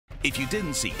If you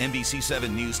didn't see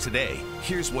NBC7 News today,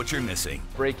 here's what you're missing.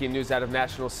 Breaking news out of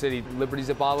National City. Liberty's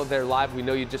Ebola, they're live. We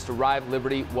know you just arrived.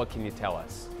 Liberty, what can you tell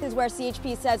us? This is where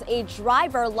CHP says a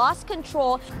driver lost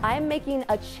control. I'm making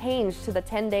a change to the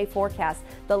 10-day forecast.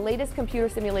 The latest computer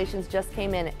simulations just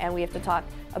came in, and we have to talk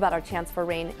about our chance for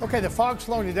rain. Okay, the fog's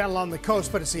slowing you down along the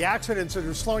coast, but it's the accidents that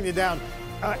are slowing you down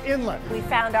inland. We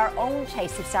found our own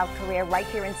taste of South Korea right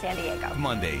here in San Diego.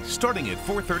 Monday, starting at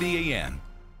 4:30 a.m.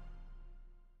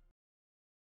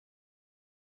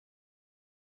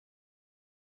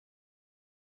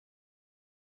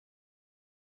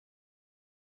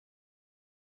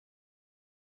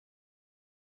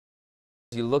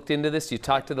 You looked into this, you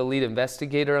talked to the lead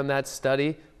investigator on that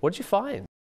study. What'd you find?